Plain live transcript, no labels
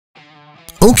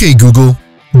Okay Google,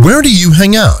 where do you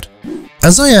hang out?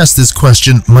 As I asked this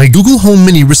question, my Google Home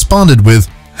Mini responded with,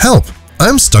 "Help,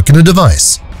 I'm stuck in a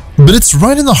device." But it's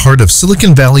right in the heart of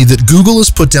Silicon Valley that Google has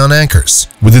put down anchors,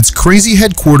 with its crazy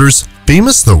headquarters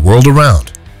famous the world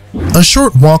around. A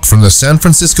short walk from the San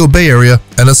Francisco Bay Area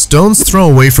and a stone's throw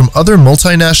away from other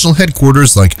multinational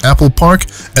headquarters like Apple Park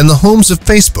and the homes of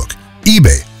Facebook,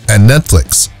 eBay, and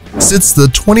Netflix, sits the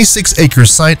 26-acre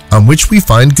site on which we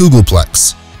find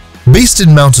googolplex. Based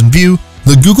in Mountain View,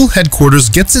 the Google headquarters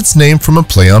gets its name from a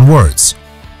play on words.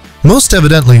 Most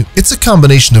evidently, it's a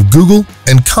combination of Google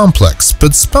and complex,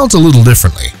 but spelled a little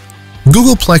differently.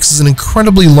 Googolplex is an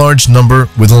incredibly large number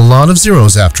with a lot of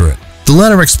zeros after it. The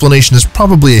latter explanation is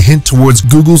probably a hint towards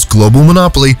Google's global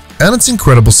monopoly and its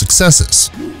incredible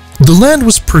successes. The land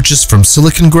was purchased from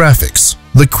Silicon Graphics,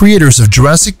 the creators of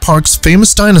Jurassic Park's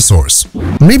famous dinosaurs.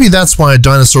 Maybe that's why a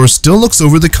dinosaur still looks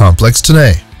over the complex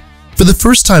today. For the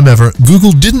first time ever,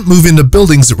 Google didn't move into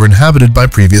buildings that were inhabited by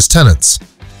previous tenants.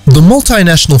 The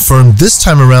multinational firm this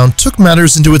time around took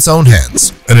matters into its own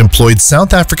hands and employed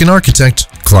South African architect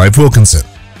Clive Wilkinson.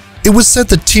 It was said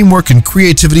that teamwork and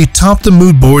creativity topped the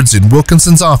mood boards in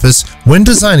Wilkinson's office when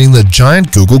designing the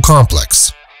giant Google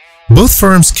complex. Both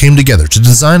firms came together to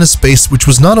design a space which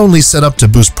was not only set up to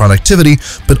boost productivity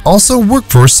but also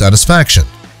workforce satisfaction.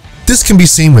 This can be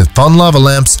seen with fun lava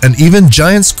lamps and even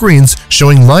giant screens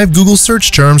showing live Google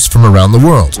search terms from around the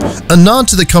world, a nod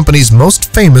to the company's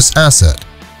most famous asset.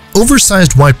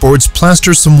 Oversized whiteboards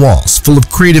plaster some walls full of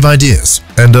creative ideas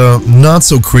and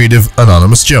not-so-creative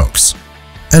anonymous jokes.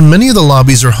 And many of the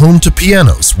lobbies are home to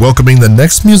pianos welcoming the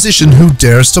next musician who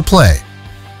dares to play.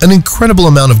 An incredible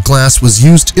amount of glass was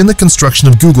used in the construction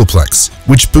of googolplex,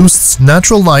 which boosts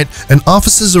natural light, and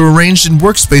offices are arranged in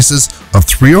workspaces of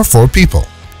 3 or 4 people.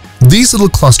 These little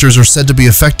clusters are said to be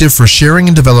effective for sharing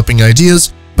and developing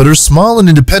ideas, but are small and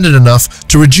independent enough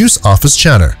to reduce office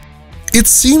chatter. It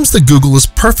seems that Google has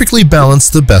perfectly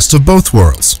balanced the best of both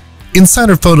worlds.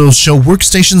 Insider photos show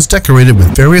workstations decorated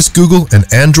with various Google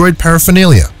and Android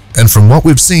paraphernalia, and from what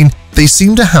we've seen, they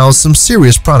seem to house some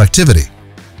serious productivity.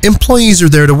 Employees are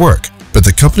there to work, but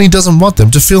the company doesn't want them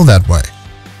to feel that way.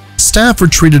 Staff are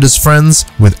treated as friends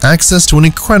with access to an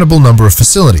incredible number of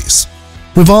facilities.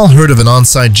 We've all heard of an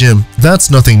on-site gym,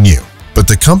 that's nothing new, but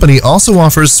the company also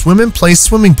offers swim-in-place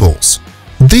swimming pools.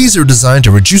 These are designed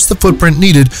to reduce the footprint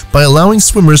needed by allowing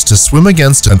swimmers to swim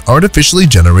against an artificially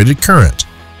generated current.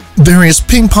 Various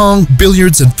ping pong,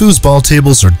 billiards, and foosball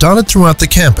tables are dotted throughout the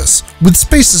campus, with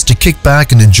spaces to kick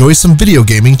back and enjoy some video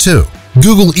gaming too.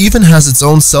 Google even has its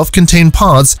own self-contained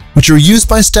pods, which are used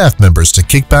by staff members to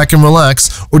kick back and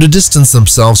relax or to distance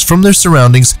themselves from their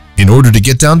surroundings in order to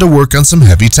get down to work on some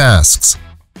heavy tasks.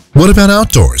 What about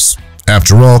outdoors?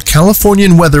 After all,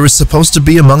 Californian weather is supposed to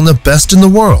be among the best in the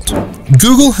world.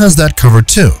 Google has that covered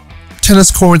too.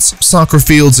 Tennis courts, soccer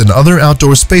fields, and other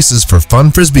outdoor spaces for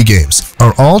fun frisbee games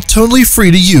are all totally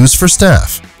free to use for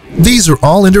staff. These are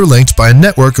all interlinked by a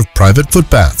network of private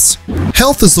footbaths.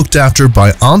 Health is looked after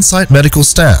by on-site medical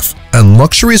staff, and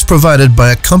luxury is provided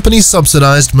by a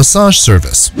company-subsidized massage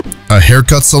service, a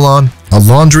haircut salon, a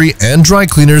laundry, and dry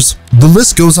cleaners. The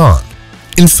list goes on.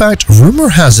 In fact, rumor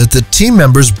has it that team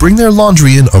members bring their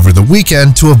laundry in over the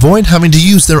weekend to avoid having to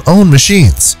use their own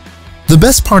machines. The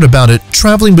best part about it,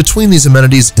 traveling between these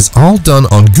amenities is all done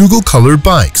on Google-colored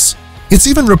bikes. It's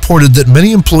even reported that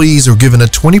many employees are given a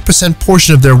 20%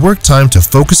 portion of their work time to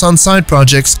focus on side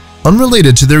projects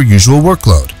unrelated to their usual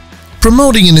workload.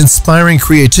 Promoting and inspiring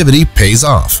creativity pays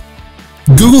off.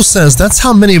 Google says that's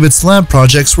how many of its lab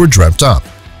projects were dreamt up.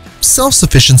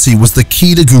 Self-sufficiency was the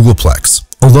key to Googolplex,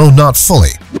 although not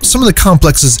fully. Some of the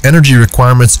complex's energy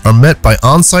requirements are met by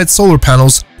on-site solar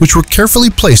panels which were carefully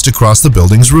placed across the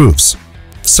building's roofs.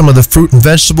 Some of the fruit and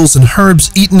vegetables and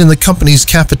herbs eaten in the company's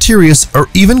cafeterias are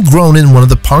even grown in one of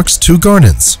the park's 2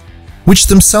 gardens, which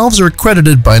themselves are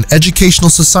accredited by an educational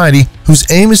society whose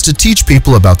aim is to teach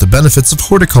people about the benefits of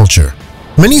horticulture.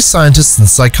 Many scientists and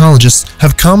psychologists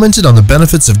have commented on the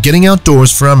benefits of getting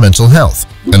outdoors for our mental health,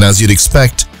 and as you'd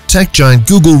expect, tech giant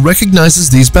Google recognizes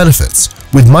these benefits,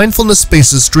 with mindfulness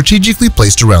spaces strategically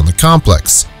placed around the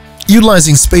complex,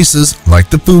 utilizing spaces like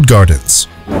the food gardens.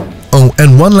 Oh,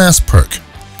 and one last perk.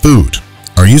 Food.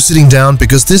 Are you sitting down?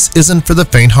 Because this isn't for the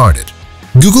faint-hearted.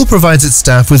 Google provides its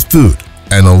staff with food,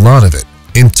 and a lot of it,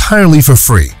 entirely for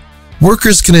free.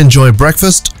 Workers can enjoy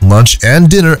breakfast, lunch,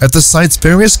 and dinner at the site's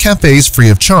various cafes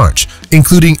free of charge,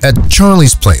 including at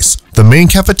Charlie's Place, the main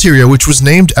cafeteria which was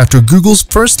named after Google's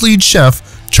first lead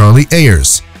chef, Charlie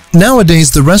Ayers.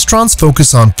 Nowadays, the restaurants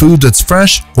focus on food that's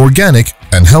fresh, organic,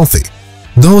 and healthy.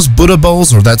 Those Buddha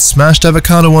bowls or that smashed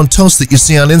avocado on toast that you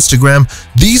see on Instagram,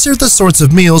 these are the sorts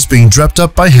of meals being dreamt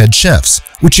up by head chefs,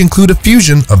 which include a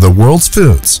fusion of the world's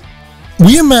foods.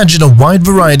 We imagine a wide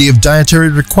variety of dietary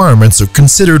requirements are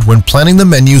considered when planning the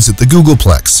menus at the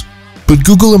googolplex. But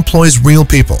Google employs real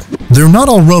people. They're not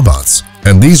all robots,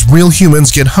 and these real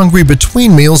humans get hungry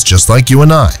between meals just like you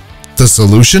and I. The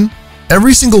solution?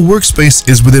 Every single workspace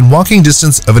is within walking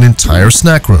distance of an entire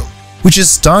snack room, which is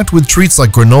stocked with treats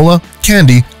like granola,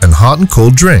 candy, and hot and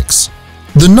cold drinks.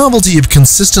 The novelty of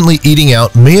consistently eating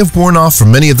out may have worn off for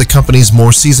many of the company's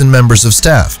more seasoned members of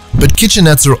staff, but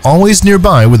kitchenettes are always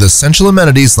nearby with essential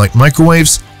amenities like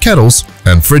microwaves, kettles,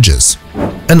 and fridges.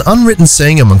 An unwritten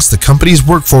saying amongst the company's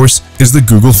workforce is the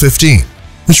Google 15,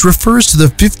 which refers to the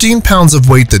 15 pounds of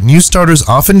weight that new starters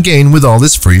often gain with all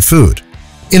this free food.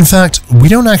 In fact, we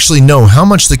don't actually know how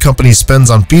much the company spends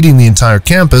on feeding the entire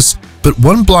campus, but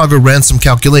one blogger ran some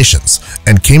calculations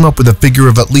and came up with a figure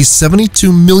of at least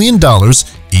 $72 million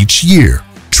each year.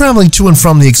 Traveling to and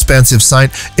from the expansive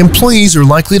site, employees are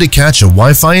likely to catch a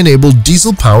Wi-Fi-enabled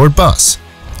diesel-powered bus.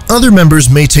 Other members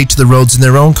may take to the roads in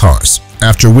their own cars,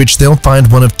 after which they'll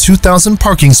find one of 2,000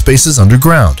 parking spaces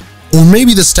underground. Or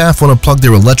maybe the staff want to plug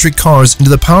their electric cars into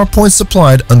the power point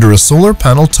supplied under a solar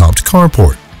panel-topped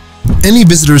carport. Any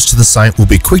visitors to the site will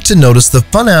be quick to notice the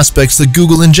fun aspects that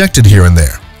Google injected here and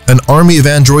there. An army of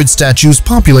Android statues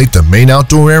populate the main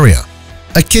outdoor area.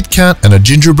 A Kit Kat and a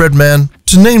gingerbread man,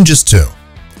 to name just two.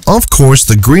 Of course,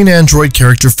 the green Android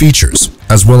character features,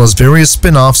 as well as various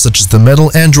spin-offs such as the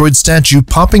metal Android statue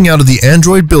popping out of the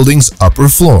Android building's upper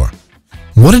floor.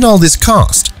 What did all this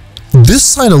cost? This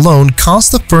site alone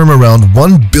cost the firm around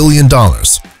 $1 billion,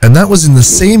 and that was in the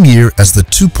same year as the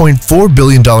 $2.4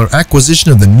 billion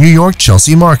acquisition of the New York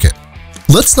Chelsea market.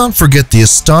 Let's not forget the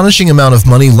astonishing amount of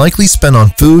money likely spent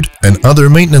on food and other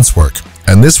maintenance work,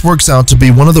 and this works out to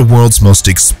be one of the world's most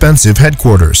expensive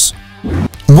headquarters.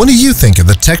 What do you think of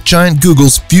the tech giant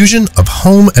Google's fusion of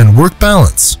home and work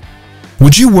balance?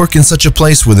 Would you work in such a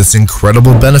place with its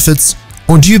incredible benefits,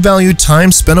 or do you value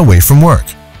time spent away from work?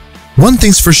 One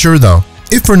thing's for sure though,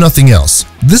 if for nothing else,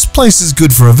 this place is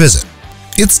good for a visit.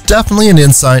 It's definitely an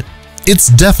insight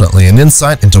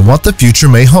into what the future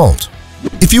may hold.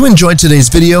 If you enjoyed today's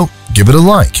video, give it a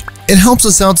like. It helps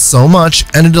us out so much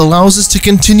and it allows us to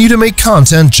continue to make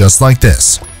content just like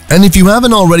this. And if you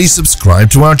haven't already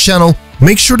subscribed to our channel,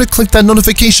 make sure to click that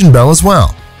notification bell as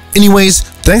well. Anyways,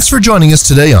 thanks for joining us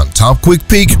today on Top Quick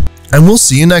Peek, and we'll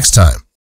see you next time.